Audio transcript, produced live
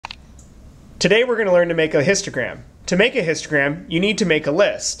Today we're going to learn to make a histogram. To make a histogram, you need to make a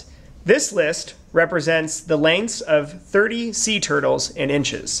list. This list represents the lengths of 30 sea turtles in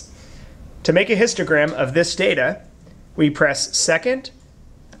inches. To make a histogram of this data, we press Second,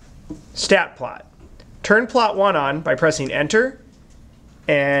 Stat Plot. Turn Plot 1 on by pressing Enter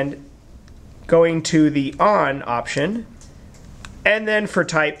and going to the On option, and then for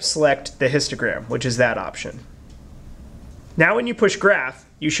type, select the histogram, which is that option. Now when you push Graph,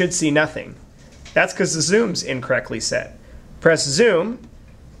 you should see nothing. That's because the zoom's incorrectly set. Press Zoom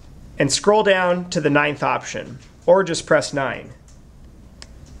and scroll down to the 9th option, or just press 9.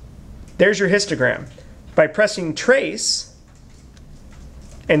 There's your histogram. By pressing Trace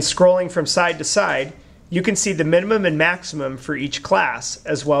and scrolling from side to side, you can see the minimum and maximum for each class,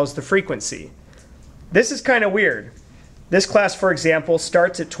 as well as the frequency. This is kind of weird. This class, for example,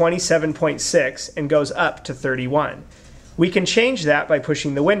 starts at 27.6 and goes up to 31. We can change that by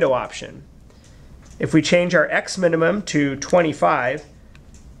pushing the window option. If we change our X minimum to 25,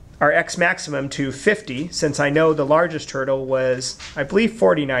 our X maximum to 50, since I know the largest turtle was, I believe,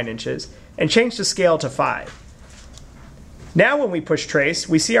 49 inches, and change the scale to 5. Now when we push Trace,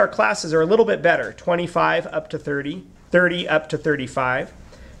 we see our classes are a little bit better, 25 up to 30, 30 up to 35.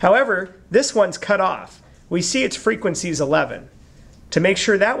 However, this one's cut off. We see its frequency is 11. To make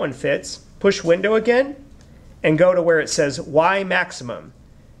sure that one fits, push Window again and go to where it says Y maximum.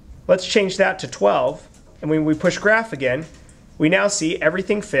 Let's change that to 12, and when we push Graph again, we now see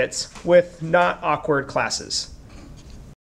everything fits with not awkward classes.